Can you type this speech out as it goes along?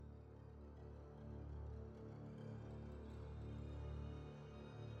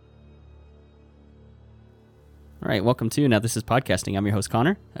right, welcome to Now This Is Podcasting. I'm your host,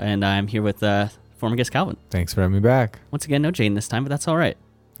 Connor, and I'm here with former guest Calvin. Thanks for having me back. Once again, no Jaden this time, but that's all right.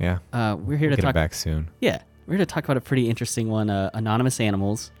 Yeah. We're here to get talk. It back soon. Yeah, we're here to talk about a pretty interesting one, Anonymous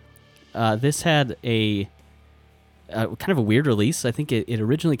Animals. This had a kind of a weird release. I think it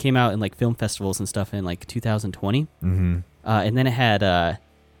originally came out in like film festivals and stuff in like 2020. Mm-hmm. And then it had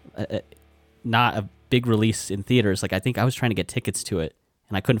not a big release in theaters. Like I think I was trying to get tickets to it,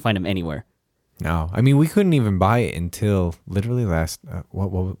 and I couldn't find them anywhere. No, I mean we couldn't even buy it until literally last.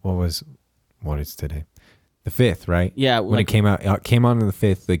 What is today? The 5th, right? Yeah, when it came out, it came out on the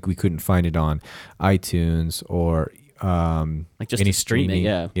 5th. Like we couldn't find it on iTunes or like just any streaming.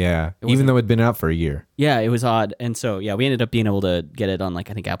 Yeah. Even though it'd been out for a year. Yeah, it was odd, and so yeah, we ended up being able to get it on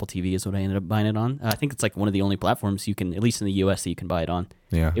like I think Apple TV is what I ended up buying it on. I think it's like one of the only platforms you can, at least in the US, that you can buy it on.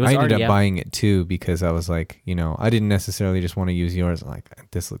 Yeah, I ended up buying it too because I was like, I didn't necessarily just want to use yours. I'm like,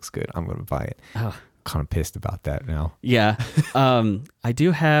 this looks good, I'm gonna buy it. Oh. Kind of pissed about that now. Yeah. I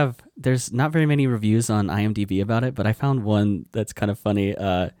do have, there's not very many reviews on IMDb about it, but I found one that's kind of funny.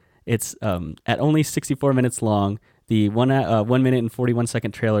 It's at only 64 minutes long. The 1 minute and 41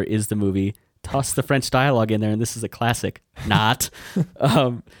 second trailer is the movie. Toss the French dialogue in there, and this is a classic. Not.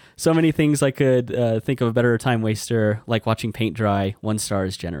 So many things I could think of a better time waster, like watching paint dry. 1 star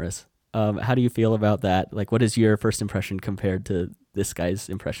is generous. How do you feel about that? Like, what is your first impression compared to this guy's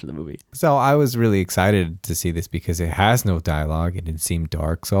impression of the movie? So I was really excited to see this because it has no dialogue and it seemed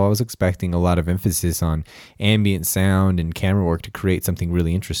dark. So I was expecting a lot of emphasis on ambient sound and camera work to create something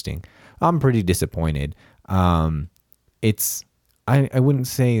really interesting. I'm pretty disappointed. I wouldn't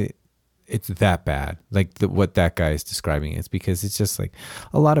say it's that bad, like what that guy is describing. It's because it's just like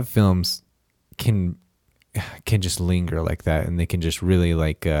a lot of films can just linger like that, and they can just really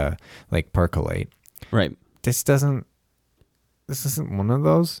like percolate. Right. This isn't one of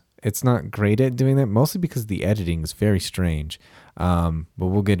those. It's not great at doing that, mostly because the editing is very strange. But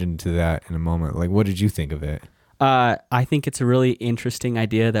we'll get into that in a moment. Like, what did you think of it? I think it's a really interesting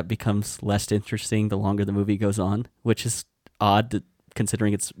idea that becomes less interesting the longer the movie goes on, which is odd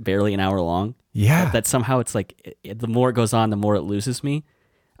considering it's barely an hour long. Yeah. That somehow it's like the more it goes on, the more it loses me.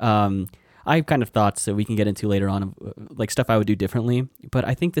 I have kind of thoughts that we can get into later on of like stuff I would do differently, but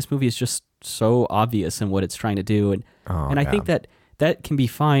I think this movie is just so obvious in what it's trying to do, and I think that can be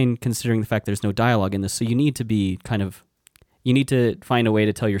fine considering the fact there's no dialogue in this. So you need to find a way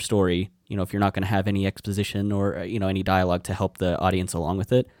to tell your story. If you're not going to have any exposition or any dialogue to help the audience along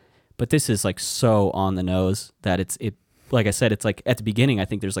with it. But this is like so on the nose that it like I said, it's like at the beginning I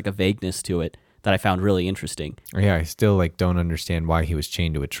think there's like a vagueness to it that I found really interesting. Yeah, I still like don't understand why he was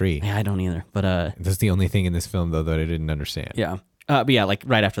chained to a tree. Yeah, I don't either. But that's the only thing in this film though that I didn't understand. Yeah. But yeah, like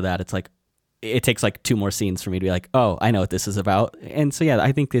right after that, it's like it takes like 2 more scenes for me to be like, oh, I know what this is about. And so yeah,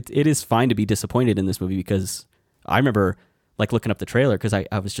 I think that it is fine to be disappointed in this movie because I remember like looking up the trailer because I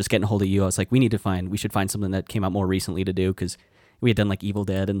was just getting a hold of you. I was like, we should find something that came out more recently to do because we had done like Evil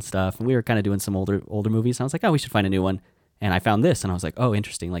Dead and stuff, and we were kind of doing some older movies. And I was like, oh, we should find a new one. And I found this, and I was like, oh,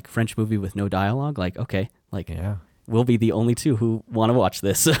 interesting. Like French movie with no dialogue. Like, okay, like yeah. We'll be the only 2 who want to watch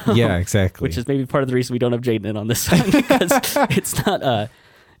this. Yeah, exactly. Which is maybe part of the reason we don't have Jaden in on this one because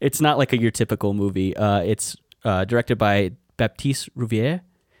it's not like your typical movie. It's directed by Baptiste Rouvier.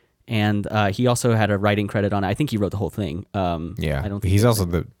 And he also had a writing credit on it. I think he wrote the whole thing. Yeah, I don't think he's also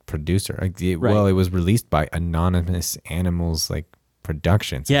the producer. Right. Well, it was released by Anonymous Animals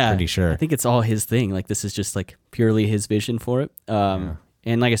Productions. Yeah, I'm pretty sure. I think it's all his thing. Like this is just like purely his vision for it.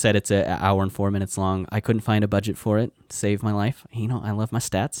 And like I said, it's an hour and 4 minutes long. I couldn't find a budget for it. Saved my life. I love my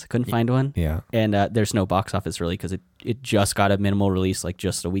stats. Couldn't find one. Yeah. And there's no box office really because it just got a minimal release like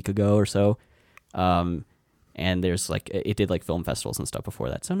just a week ago or so. And there's like it did like film festivals and stuff before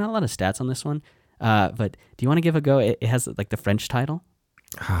that, so not a lot of stats on this one. But do you want to give a go? It has like the French title.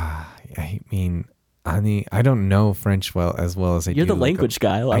 I mean, I don't know French as well as I do. You're the language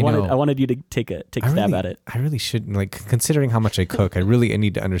guy. I wanted you to take a stab at it. I really shouldn't, like, considering how much I cook. I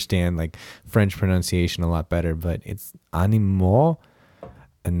need to understand like French pronunciation a lot better. But it's animaux,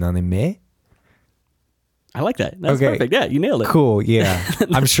 anonyme. I like that. That's perfect. Yeah, you nailed it. Cool. Yeah.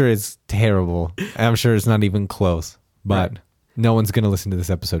 I'm sure it's terrible. I'm sure it's not even close. But no one's going to listen to this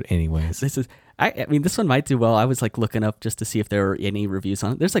episode anyways. I mean, this one might do well. I was like looking up just to see if there were any reviews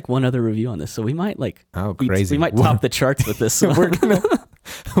on it. There's like one other review on this. So we might like... Oh, crazy. We might top the charts with this.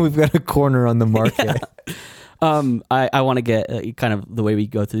 We've got a corner on the market. Yeah. I want to get kind of the way we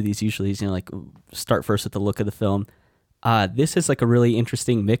go through these usually is, like start first with the look of the film. This is like a really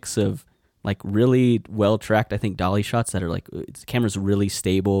interesting mix of like really well tracked, I think, dolly shots that are like, the camera's really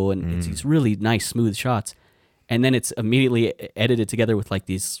stable and it's these really nice, smooth shots. And then it's immediately edited together with like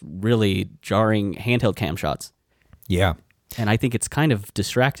these really jarring handheld cam shots. Yeah. And I think it's kind of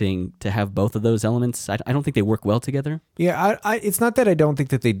distracting to have both of those elements. I don't think they work well together. Yeah, it's not that I don't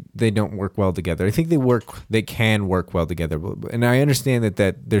think that they don't work well together. I think they can work well together. And I understand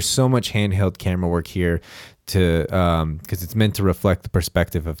that there's so much handheld camera work here to because it's meant to reflect the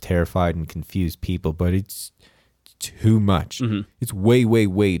perspective of terrified and confused people, but it's too much. Mm-hmm. It's way, way,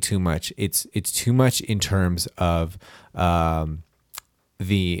 way too much. It's too much in terms of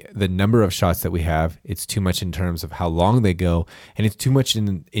the number of shots that we have. It's too much in terms of how long they go, and it's too much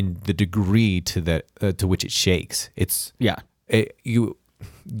in the degree to which it shakes. It's you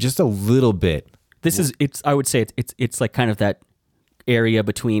just a little bit. I would say it's like kind of that area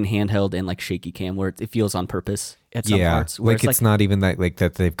between handheld and like shaky cam where it feels on purpose at some parts. Like it's not even that like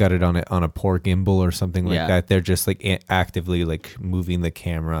that they've got it on a poor gimbal or something like that. They're just like actively like moving the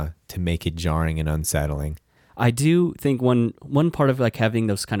camera to make it jarring and unsettling. I do think one part of like having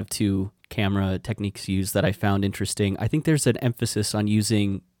those kind of two camera techniques used that I found interesting, I think there's an emphasis on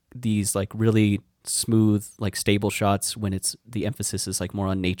using these like really smooth, like stable shots when the emphasis is like more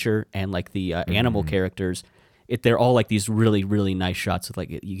on nature and like the animal characters. They're all like these really, really nice shots with like,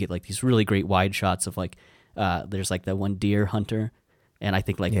 you get like these really great wide shots of like, there's like that one deer hunter. And I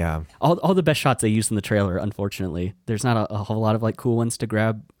think like all the best shots they used in the trailer, unfortunately, there's not a whole lot of like cool ones to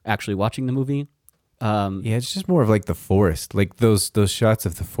grab actually watching the movie. It's just more of like the forest. Like those shots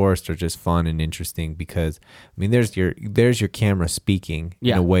of the forest are just fun and interesting because I mean there's your camera speaking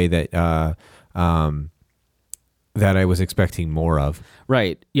in a way that that I was expecting more of.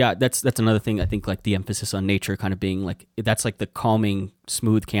 Right. Yeah, that's another thing. I think like the emphasis on nature kind of being like that's like the calming,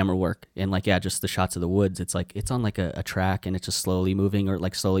 smooth camera work, and like just the shots of the woods. It's like it's on like a track and it's just slowly moving or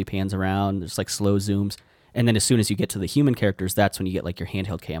like slowly pans around. There's like slow zooms, and then as soon as you get to the human characters, that's when you get like your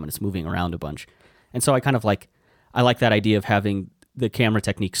handheld cam and it's moving around a bunch. And so I kind of like that idea of having the camera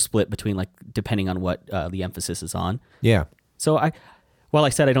technique split between like depending on what the emphasis is on. Yeah. So while I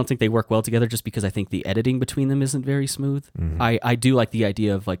said I don't think they work well together just because I think the editing between them isn't very smooth, I do like the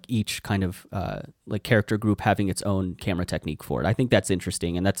idea of like each kind of like character group having its own camera technique for it. I think that's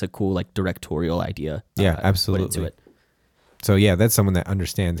interesting and that's a cool like directorial idea. Yeah, absolutely. Put into it. So yeah, that's someone that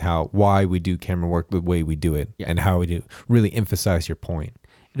understands why we do camera work the way we do it and how we do really emphasize your point.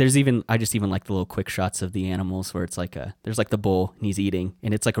 I just even like the little quick shots of the animals where it's like there's like the bull and he's eating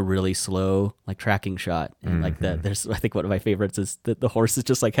and it's like a really slow like tracking shot and like there's I think one of my favorites is that the horse is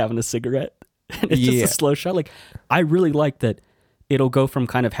just like having a cigarette and it's just a slow shot. Like I really like that it'll go from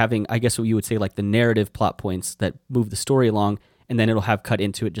kind of having I guess what you would say like the narrative plot points that move the story along and then it'll have cut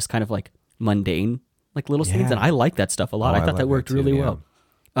into it just kind of like mundane like little scenes and I like that stuff a lot. I thought that worked really well.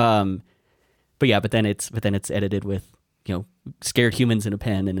 But then it's edited with scared humans in a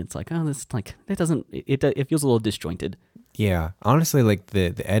pen, and it's like, oh, this like it doesn't. It feels a little disjointed. Yeah, honestly, like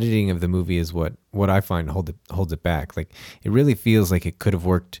the editing of the movie is what I find holds it back. Like it really feels like it could have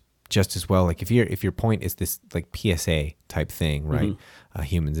worked just as well. Like if your point is this like PSA type thing, right?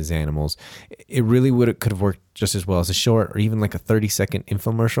 Humans as animals, it really could have worked just as well as a short or even like a 30-second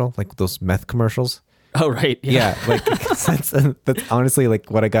infomercial, like those meth commercials. Oh, right. Yeah. Like that's honestly like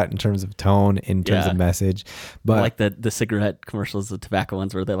what I got in terms of tone, in terms of message. But I like the cigarette commercials, the tobacco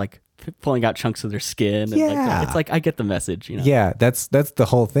ones where they're like pulling out chunks of their skin. And like, it's like, I get the message, Yeah. That's the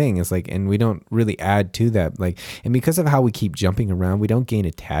whole thing is like, and we don't really add to that. Like, and because of how we keep jumping around, we don't gain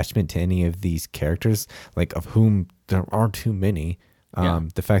attachment to any of these characters, like of whom there are too many.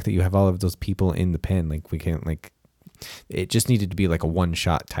 The fact that you have all of those people in the pen, like we can't like, it just needed to be like a one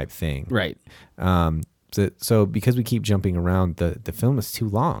shot type thing. Right. So because we keep jumping around, the film is too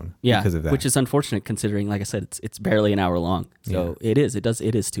long because of that. Which is unfortunate considering, like I said, it's barely an hour long. So it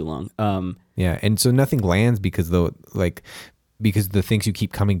is too long. And so nothing lands because the things you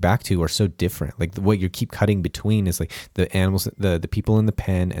keep coming back to are so different. Like what you keep cutting between is like the animals, the people in the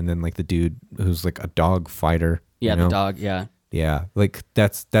pen, and then like the dude who's like a dog fighter. Yeah, the dog, yeah. Yeah, like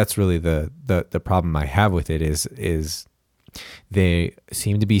that's really the problem I have with it is they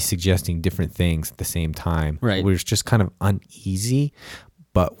seem to be suggesting different things at the same time. Right. We're just kind of uneasy,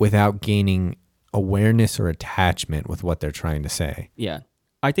 but without gaining awareness or attachment with what they're trying to say. Yeah.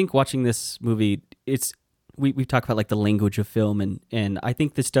 I think watching this movie, we've talked about like the language of film and I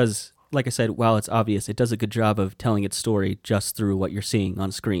think this does, like I said, while it's obvious, it does a good job of telling its story just through what you're seeing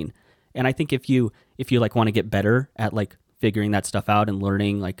on screen. And I think if you like want to get better at like figuring that stuff out and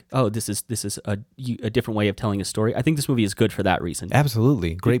learning like, oh, this is a different way of telling a story, I think this movie is good for that reason.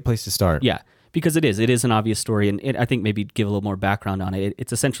 Absolutely. Great place to start. Yeah, because it is an obvious story, and I think maybe give a little more background on it.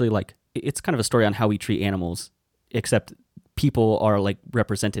 It's essentially like, it's kind of a story on how we treat animals, except people are like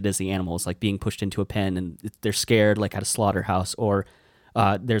represented as the animals, like being pushed into a pen and they're scared like at a slaughterhouse, or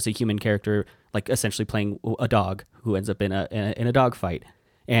there's a human character like essentially playing a dog who ends up in a dog fight.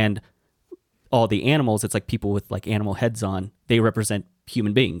 And all the animals, it's like people with like animal heads on, they represent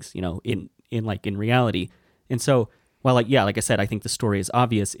human beings, you know, in reality. And so while like I said, I think the story is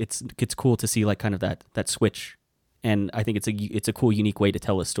obvious, it's cool to see like kind of that switch. And I think it's a cool, unique way to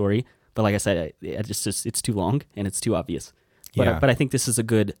tell a story. But like I said, it's too long and it's too obvious. But I think this is a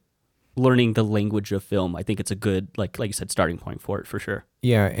good learning the language of film. I think it's a good, like you said, starting point for it for sure.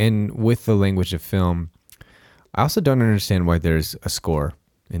 Yeah, and with the language of film, I also don't understand why there's a score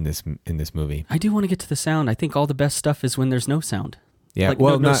in this movie. I do want to get to the sound. I think all the best stuff is when there's no sound. Yeah, like,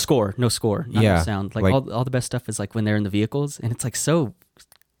 well, no score, not no sound. Like all the best stuff is like when they're in the vehicles, and it's like so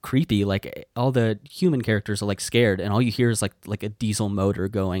creepy. Like all the human characters are like scared, and all you hear is like a diesel motor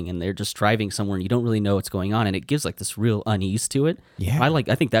going, and they're just driving somewhere, and you don't really know what's going on, and it gives like this real unease to it. Yeah,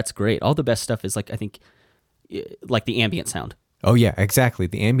 I think that's great. All the best stuff is like I think like the ambient sound. Oh yeah, exactly.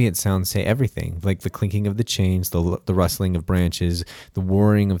 The ambient sounds say everything, like the clinking of the chains, the rustling of branches, the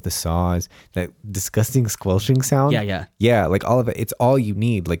whirring of the saws, that disgusting squelching sound. Yeah. Like all of it. It's all you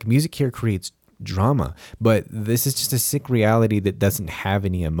need. Like music here creates drama, but this is just a sick reality that doesn't have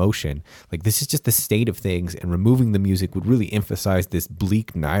any emotion. Like this is just the state of things, and removing the music would really emphasize this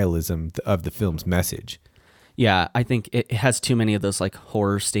bleak nihilism of the film's message. Yeah, I think it has too many of those like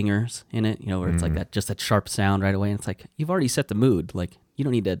horror stingers in it, you know, where it's like that sharp sound right away. And it's like, you've already set the mood. Like, you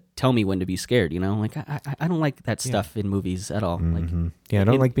don't need to tell me when to be scared, you know? Like, I don't like that stuff in movies at all. Like, I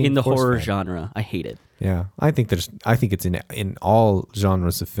don't like being in the horror force-fed. genre. I hate it. Yeah, I think it's in all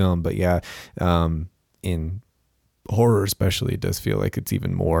genres of film, but in horror especially, it does feel like it's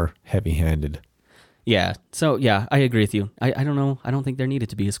even more heavy-handed. Yeah. So yeah, I agree with you. I don't know. I don't think there needed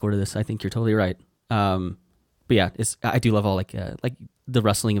to be a score to this. I think you're totally right. But yeah, I do love all like the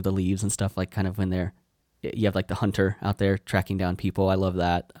rustling of the leaves and stuff. Like kind of when you have like the hunter out there tracking down people. I love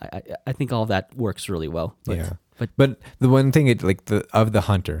that. I think all of that works really well. But, but the one thing of the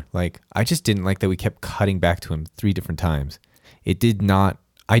hunter, like I just didn't like that we kept cutting back to him 3 different times. I did not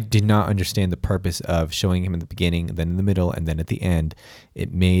understand the purpose of showing him in the beginning, then in the middle, and then at the end.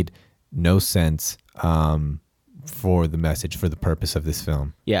 It made no sense for the message, for the purpose of this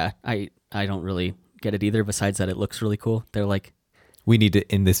film. Yeah, I don't really get it either, besides that it looks really cool. They're like, we need to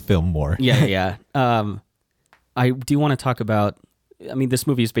in this film more. Yeah. I do want to talk about, I mean, this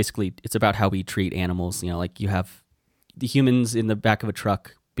movie is basically, it's about how we treat animals. You know, like you have the humans in the back of a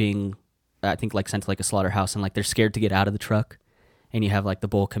truck being, I think, like sent to like a slaughterhouse, and like they're scared to get out of the truck, and you have like the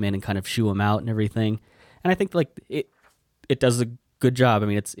bull come in and kind of shoo them out and everything. And I think like it does a good job. I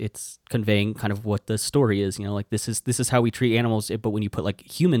mean, it's conveying kind of what the story is, you know, like this is how we treat animals. But when you put like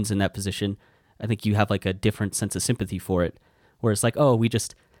humans in that position, I think you have like a different sense of sympathy for it, where it's like, oh, we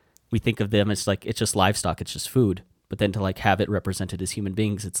think of them as like, it's just livestock, it's just food. But then to like have it represented as human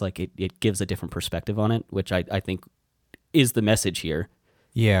beings, it's like it gives a different perspective on it, which I think is the message here.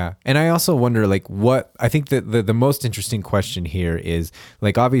 Yeah. And I also wonder, like, what I think that the most interesting question here is,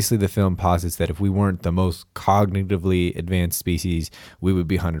 like, obviously the film posits that if we weren't the most cognitively advanced species, we would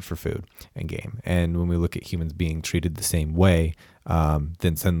be hunted for food and game. And when we look at humans being treated the same way,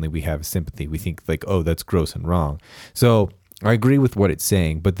 then suddenly we have sympathy. We think like, oh, that's gross and wrong. So I agree with what it's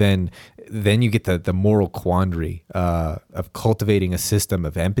saying, but then you get the moral quandary of cultivating a system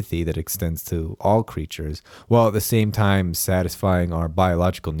of empathy that extends to all creatures, while at the same time satisfying our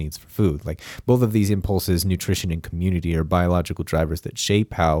biological needs for food. Like both of these impulses, nutrition and community, are biological drivers that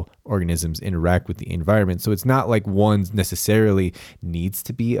shape how organisms interact with the environment. So it's not like one necessarily needs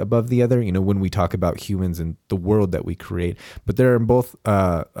to be above the other, you know, when we talk about humans and the world that we create, but they're both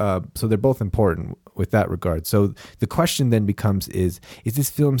so they're both important with that regard. So the question then becomes, is this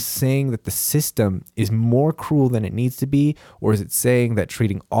film saying that the system is more cruel than it needs to be, or is it saying that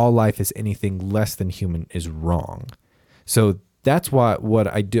treating all life as anything less than human is wrong? So that's what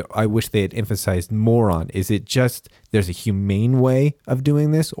I wish they had emphasized more on. Is it just there's a humane way of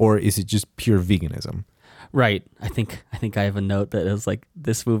doing this, or is it just pure veganism? Right. I think I have a note that is like,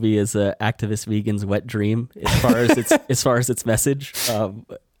 this movie is a activist vegan's wet dream as far as its message.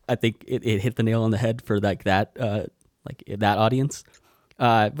 I think it hit the nail on the head for that audience.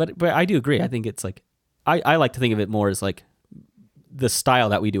 But I do agree. I think it's like, I like to think of it more as like the style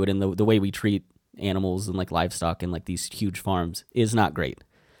that we do it in, the way we treat animals and like livestock and like these huge farms is not great.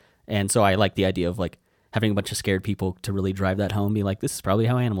 And so I like the idea of like having a bunch of scared people to really drive that home, be like, this is probably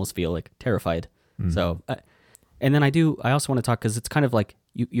how animals feel, like terrified. Mm-hmm. So, and then I also want to talk, because it's kind of like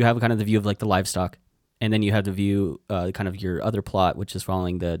you have kind of the view of like the livestock, and then you have the view, kind of your other plot, which is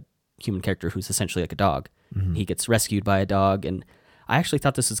following the human character who's essentially like a dog. Mm-hmm. He gets rescued by a dog, and I actually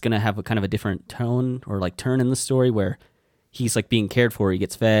thought this was going to have a kind of a different tone or like turn in the story, where he's like being cared for. He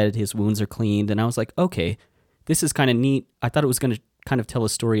gets fed, his wounds are cleaned, and I was like, okay, this is kind of neat. I thought it was going to kind of tell a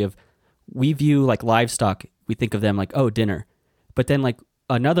story of, we view like livestock, we think of them like, oh, dinner, but then like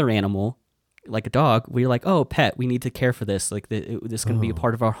another animal, like a dog, we're like, oh, pet, we need to care for this. Like this is going to be a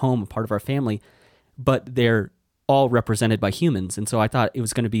part of our home, a part of our family, but they're all represented by humans. And so I thought it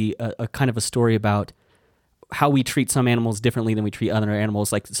was going to be a kind of a story about how we treat some animals differently than we treat other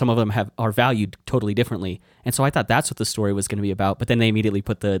animals. Like some of them are valued totally differently. And so I thought that's what the story was going to be about. But then they immediately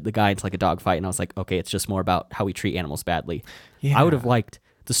put the guy into like a dog fight. And I was like, okay, it's just more about how we treat animals badly. Yeah. I would have liked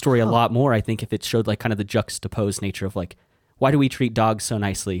the story a lot more, I think, if it showed like kind of the juxtaposed nature of like, why do we treat dogs so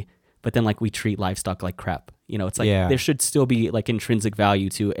nicely, but then like we treat livestock like crap? You know, it's like there should still be like intrinsic value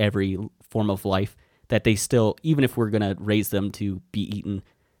to every form of life, that they still, even if we're going to raise them to be eaten,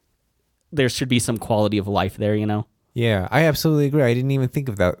 there should be some quality of life there, you know? Yeah, I absolutely agree. I didn't even think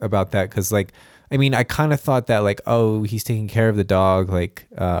of that about that, because like, I mean, I kind of thought that like, oh, he's taking care of the dog, like,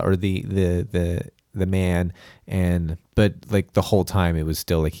 or the man, but like the whole time it was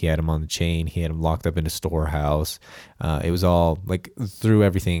still like he had him on the chain, he had him locked up in a storehouse. It was all like, through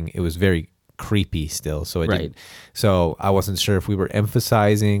everything, it was very creepy still. So so I wasn't sure if we were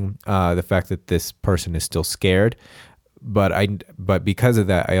emphasizing the fact that this person is still scared. But because of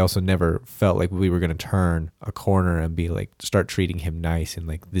that, I also never felt like we were going to turn a corner and be like, start treating him nice, and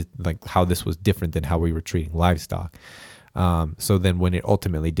like like how this was different than how we were treating livestock. So then when it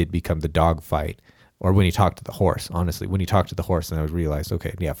ultimately did become the dog fight, or when he talked to the horse, honestly, when he talked to the horse, then I realized,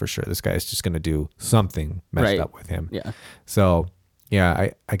 okay, yeah, for sure, this guy is just going to do something messed up with him. Yeah. So yeah,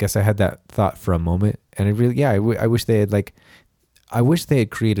 I guess I had that thought for a moment, and I really, I wish they had I wish they had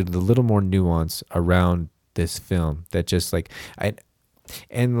created a little more nuance around this film, that just like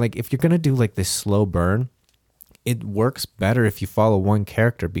and like, if you're gonna do like this slow burn, it works better if you follow one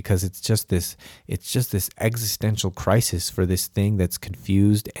character, because it's just this existential crisis for this thing that's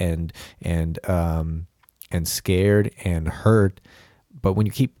confused and scared and hurt. But when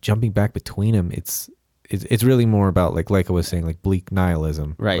you keep jumping back between them, it's really more about like I was saying, like bleak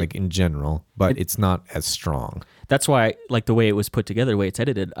nihilism, right? Like in general, but it's not as strong. That's why, like the way it was put together, the way it's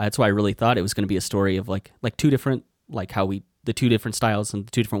edited, that's why I really thought it was going to be a story of like two different, like the two different styles and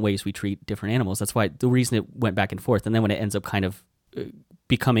the two different ways we treat different animals. That's why the reason it went back and forth. And then when it ends up kind of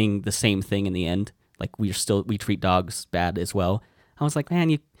becoming the same thing in the end, like we treat dogs bad as well. I was like, man,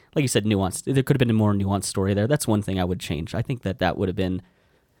 like you said, nuanced. There could have been a more nuanced story there. That's one thing I would change. I think that would have been,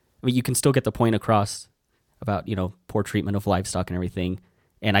 I mean, you can still get the point across about, you know, poor treatment of livestock and everything.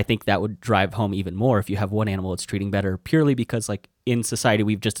 And I think that would drive home even more if you have one animal it's treating better, purely because like in society,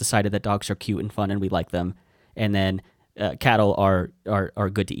 we've just decided that dogs are cute and fun and we like them. And then cattle are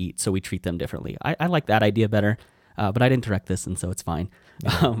good to eat, so we treat them differently. I like that idea better, but I didn't direct this, and so it's fine.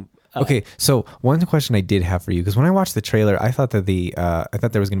 Yeah. Okay, so one question I did have for you, because when I watched the trailer, I thought that I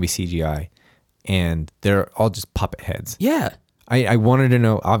thought there was going to be CGI, and they're all just puppet heads. Yeah. I wanted to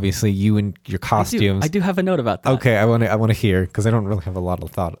know, obviously, you and your costumes. I do have a note about that. Okay, I want to hear, because I don't really have a lot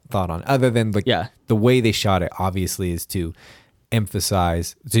of thought on it, other than like the way they shot it. Obviously, is to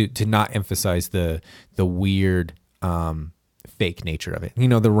emphasize to not emphasize the weird fake nature of it. You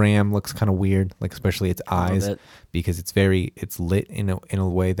know, the ram looks kind of weird, like especially its eyes, because it's lit in a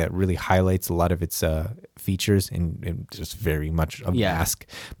way that really highlights a lot of its features and just very much a mask.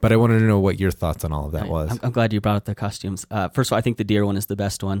 But I wanted to know what your thoughts on all of that was. I'm glad you brought up the costumes. First of all, I think the deer one is the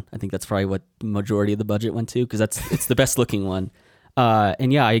best one. I think that's probably what the majority of the budget went to, because it's the best looking one.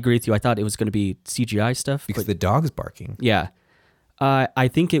 And yeah, I agree with you. I thought it was going to be CGI stuff because the dog's barking. Yeah. I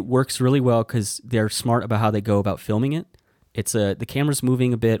think it works really well because they're smart about how they go about filming it. It's the camera's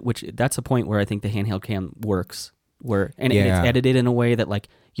moving a bit, which that's a point where I think the handheld cam works. And it's edited in a way that like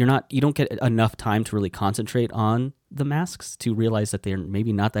you don't get enough time to really concentrate on the masks to realize that they're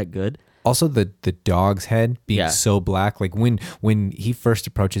maybe not that good. Also, the dog's head being so black, like when he first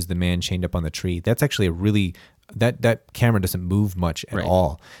approaches the man chained up on the tree, that's actually a really that camera doesn't move much at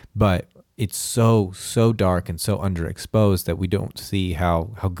all, but it's so dark and so underexposed that we don't see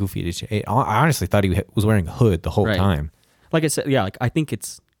how goofy it is. I honestly thought he was wearing a hood the whole time. Like I said, like I think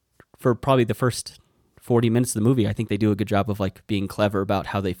it's for probably the first 40 minutes of the movie, I think they do a good job of like being clever about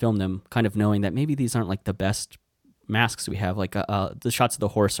how they film them, kind of knowing that maybe these aren't like the best masks we have. Like the shots of the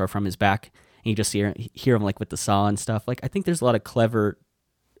horse are from his back, and you just hear him like with the saw and stuff. Like I think there's a lot of clever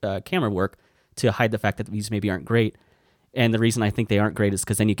camera work to hide the fact that these maybe aren't great. And the reason I think they aren't great is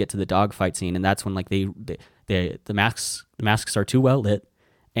because then you get to the dog fight scene, and that's when like the masks are too well lit,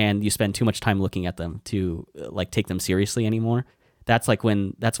 and you spend too much time looking at them to like take them seriously anymore. That's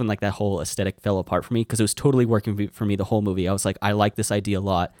when like that whole aesthetic fell apart for me, because it was totally working for me the whole movie. I was like, I like this idea a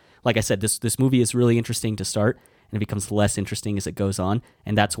lot. Like I said, this movie is really interesting to start, and it becomes less interesting as it goes on.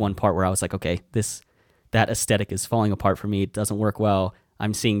 And that's one part where I was like, okay, that aesthetic is falling apart for me. It doesn't work well.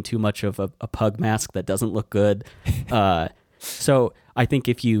 I'm seeing too much of a pug mask that doesn't look good. So I think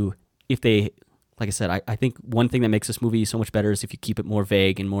if they, like I said, I think one thing that makes this movie so much better is if you keep it more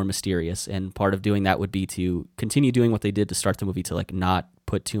vague and more mysterious. And part of doing that would be to continue doing what they did to start the movie, to like not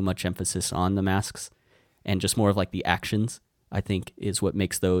put too much emphasis on the masks and just more of like the actions, I think is what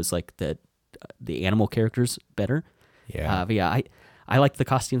makes those like the animal characters better. Yeah. But yeah, I liked the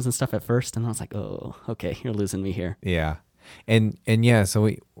costumes and stuff at first, and I was like, oh, okay, you're losing me here. Yeah. And yeah, so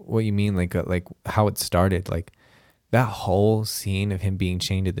what you mean, like how it started, like that whole scene of him being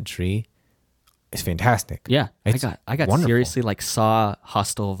chained to the tree is fantastic. Yeah, It's I got wonderful. seriously like Saw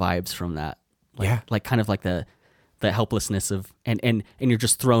hostile vibes from that. Like, Yeah. like kind of like the helplessness of and you're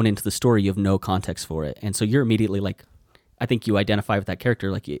just thrown into the story. You have no context for it, and so you're immediately like, I think you identify with that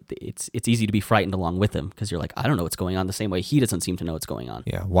character. Like it's easy to be frightened along with him because you're like, I don't know what's going on. The same way he doesn't seem to know what's going on.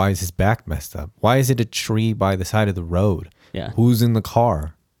 Yeah. Why is his back messed up? Why is it a tree by the side of the road? Yeah. Who's in the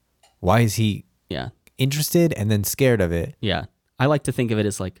car? Why is he Yeah, interested and then scared of it? yeah. I like to think of it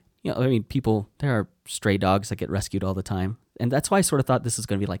as like, I mean, there are stray dogs that get rescued all the time. And that's why I sort of thought this was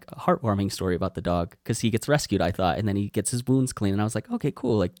going to be like a heartwarming story about the dog, because he gets rescued, I thought, and then he gets his wounds clean. And I was like, okay,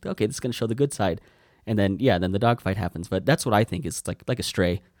 cool. Like, okay, this is going to show the good side. And then, yeah, then the dog fight happens. But that's what I think is like a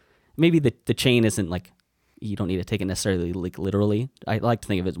stray. Maybe the chain isn't like, you don't need to take it necessarily like literally. I like to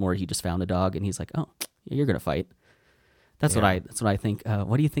think of it more he just found a dog and he's like, oh, you're going to fight. That's what I think.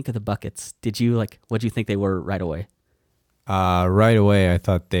 What do you think of the buckets? What do you think they were right away? Right away, I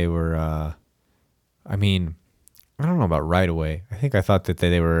thought they were, I mean, I don't know about right away. I think I thought that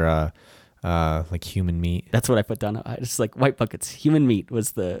they were like human meat. That's what I put down. I just like white buckets. Human meat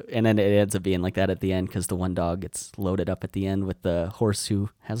was and then it ends up being like that at the end because the one dog gets loaded up at the end with the horse who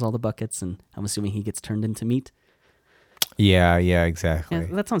has all the buckets, and I'm assuming he gets turned into meat. Yeah, exactly. Yeah,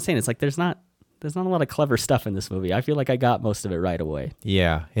 that's what I'm saying. It's like there's not a lot of clever stuff in this movie. I feel like I got most of it right away.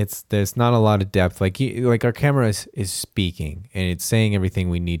 Yeah, there's not a lot of depth. Like like our camera is speaking and it's saying everything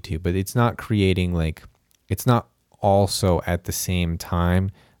we need to, but it's not creating it's not also at the same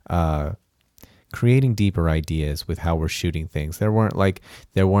time creating deeper ideas with how we're shooting things. There weren't like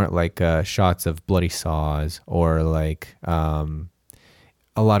shots of bloody saws or like a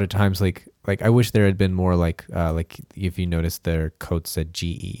lot of times like I wish there had been more like if you notice their coat said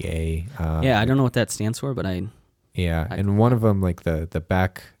GEA. Yeah, I don't know what that stands for, but and one of them like the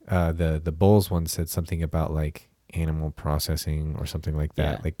back the Bulls one said something about like animal processing or something like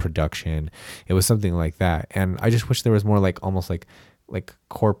that, like production. It was something like that, and I just wish there was more like almost like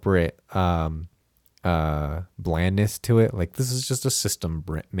corporate blandness to it. Like this is just a system,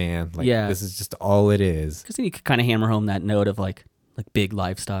 man. Like this is just all it is. Because then you could kind of hammer home that note of like big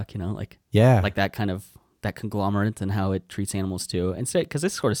livestock, like that kind of that conglomerate and how it treats animals too. Instead, because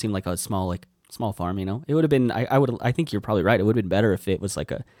this sort of seemed like a small farm. It would have been. I think you're probably right. It would have been better if it was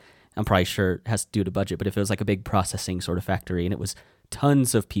like I'm probably sure it has to do to budget, but if it was like a big processing sort of factory and it was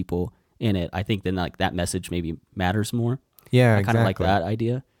tons of people in it, I think then like that message maybe matters more. Yeah, I kind of like that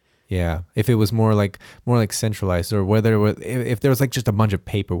idea. Yeah, if it was more like centralized, or whether if there was like just a bunch of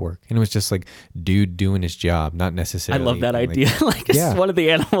paperwork and it was just like dude doing his job, not necessarily. I love that idea. One of the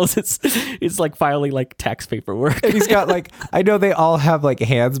animals, it's like filing like tax paperwork. And he's got like, I know they all have like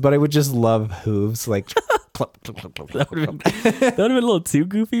hands, but I would just love hooves. Like that would have been a little too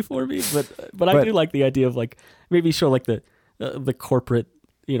goofy for me, but I do like the idea of like maybe show like the corporate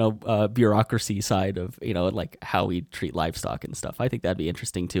bureaucracy side of like how we treat livestock and stuff. I think that'd be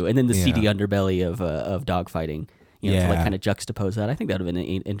interesting too. And then the seedy underbelly of dog fighting, to like kind of juxtapose that. I think that would have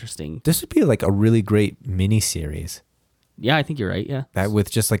been interesting. This would be like a really great mini series. Yeah, I think you're right. Yeah, that with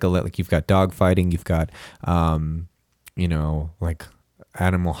just like you've got dog fighting, you've got like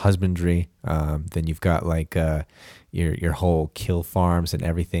animal husbandry, then you've got like your whole kill farms and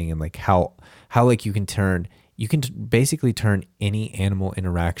everything, and like how like you can basically turn any animal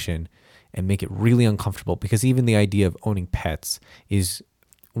interaction and make it really uncomfortable, because even the idea of owning pets is,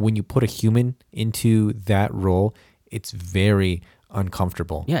 when you put a human into that role, it's very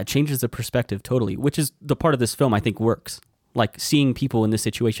uncomfortable. Yeah, it changes the perspective totally, which is the part of this film I think works. Like seeing people in this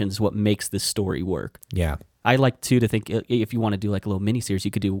situation is what makes this story work. Yeah. I like to think if you want to do like a little mini series,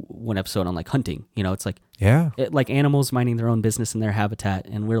 you could do one episode on like hunting. It's like like animals minding their own business in their habitat,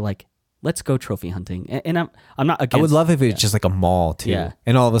 and we're like, let's go trophy hunting. And I'm not against. I would love if it's just like a mall too. Yeah.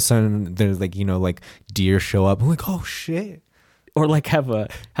 And all of a sudden there's like like deer show up. I'm like, oh shit. Or like have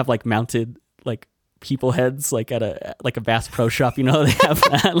like mounted like people heads like at a Bass Pro Shop. They have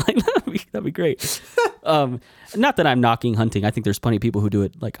that. Like that'd be great. Not that I'm knocking hunting. I think there's plenty of people who do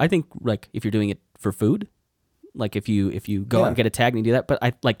it. Like I think like if you're doing it for food, Like if you go out and get a tag and you do that, but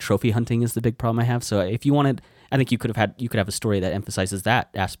I like trophy hunting is the big problem I have. So if you wanted, I think you could have a story that emphasizes that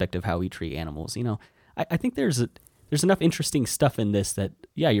aspect of how we treat animals. You know, I think there's enough interesting stuff in this that,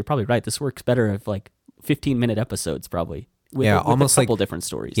 yeah, you're probably right. This works better if like 15-minute episodes probably. With almost a couple like different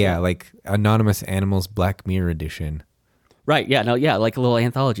stories. Yeah, like Anonymous Animals Black Mirror edition. Right. Yeah. No. Yeah. Like a little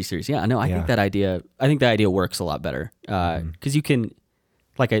anthology series. Yeah. No. I think that idea works a lot better because you can,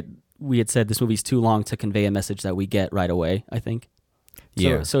 we had said, this movie's too long to convey a message that we get right away. I think.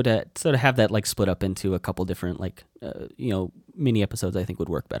 So to have that like split up into a couple different mini episodes, I think would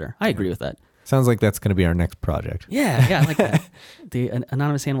work better. I agree with that. Sounds like that's going to be our next project. Yeah. Yeah. I like that. The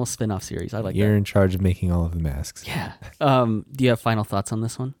Anonymous Animal spin-off series. I like that. You're in charge of making all of the masks. Yeah. Do you have final thoughts on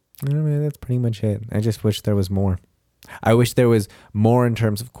this one? No, man, that's pretty much it. I just wish there was more. I wish there was more in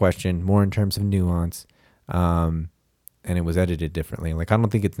terms of question, more in terms of nuance, and it was edited differently. Like, I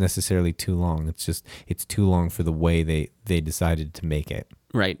don't think it's necessarily too long. It's just, it's too long for the way they decided to make it.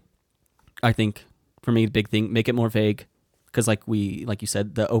 Right. I think, for me, the big thing, make it more vague. Because like you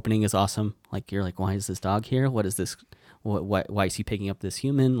said, the opening is awesome. Like, you're like, why is this dog here? What is this? Why is he picking up this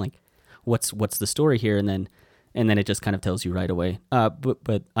human? Like, what's the story here? And then it just kind of tells you right away.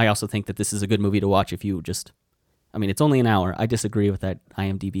 But I also think that this is a good movie to watch if you just, I mean, it's only an hour. I disagree with that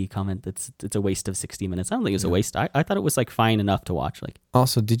IMDb comment. It's a waste of 60 minutes. I don't think it was a waste. I thought it was like fine enough to watch. Like,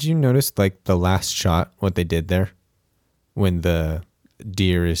 also, did you notice like the last shot, what they did there, when the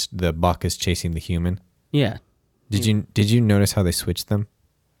buck is chasing the human? Yeah. Did you notice how they switched them?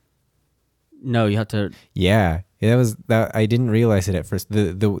 No, you have to. Yeah, that. I didn't realize it at first.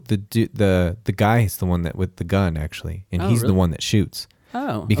 The guy is the one that with the gun actually, and he's the one that shoots.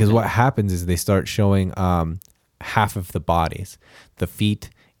 Oh, because okay. what happens is they start showing half of the bodies, the feet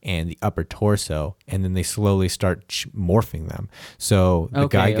and the upper torso, and then they slowly start morphing them. So the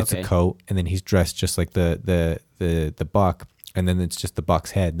guy gets a coat, and then he's dressed just like the buck. And then it's just the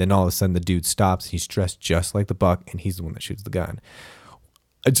buck's head. Then all of a sudden the dude stops. He's dressed just like the buck, and he's the one that shoots the gun.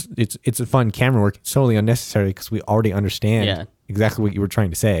 It's a fun camera work. It's totally unnecessary because we already understand exactly what you were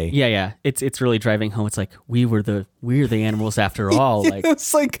trying to say. Yeah, yeah. It's really driving home. It's like we're the animals after all. Like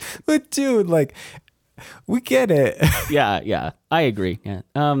it's like, but dude, like we get it. Yeah. I agree. Yeah.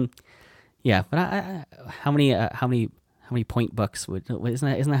 Yeah. But I how many point bucks isn't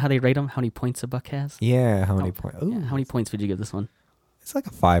that how they rate them? How many points a buck has? Yeah, how many points? Yeah, how many points would you give this one? It's like a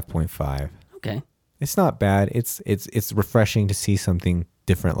 5.5. Okay. It's not bad. It's refreshing to see something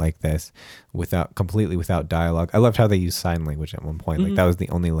different like this completely without dialogue. I loved how they used sign language at one point. Like that was the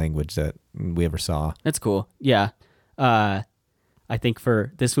only language that we ever saw. That's cool. Yeah. I think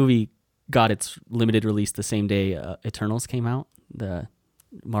for this movie got its limited release the same day Eternals came out, the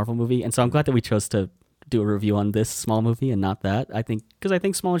Marvel movie. And so I'm glad that we chose to do a review on this small movie and not that. I think because I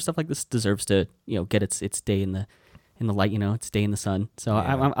think smaller stuff like this deserves to get its day in the light, its day in the sun. So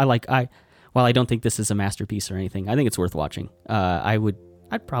yeah. While I don't think this is a masterpiece or anything, I think it's worth watching. I'd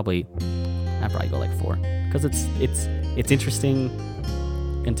probably go like 4 because it's interesting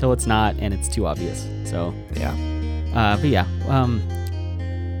until it's not and it's too obvious. So yeah. But yeah.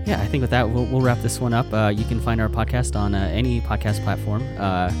 Yeah, I think with that, we'll wrap this one up. You can find our podcast on any podcast platform,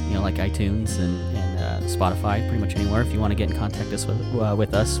 like iTunes and Spotify, pretty much anywhere. If you want to get in contact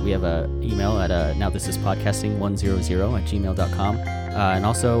with us, we have an email at nowthisidpodcasting100@gmail.com. And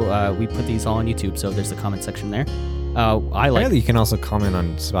also, we put these all on YouTube, so there's a comment section there. Apparently you can also comment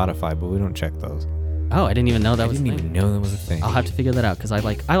on Spotify, but we don't check those. Oh, I didn't even know that was a thing. I didn't even know that was a thing. I'll have to figure that out because I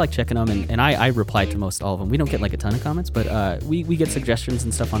like checking them, and I reply to most all of them. We don't get like a ton of comments, but we get suggestions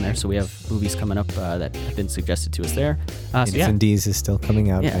and stuff on there. So we have movies coming up that have been suggested to us there. D's is still coming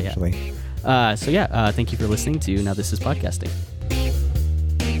out, actually. Thank you for listening to Now This Is Podcasting.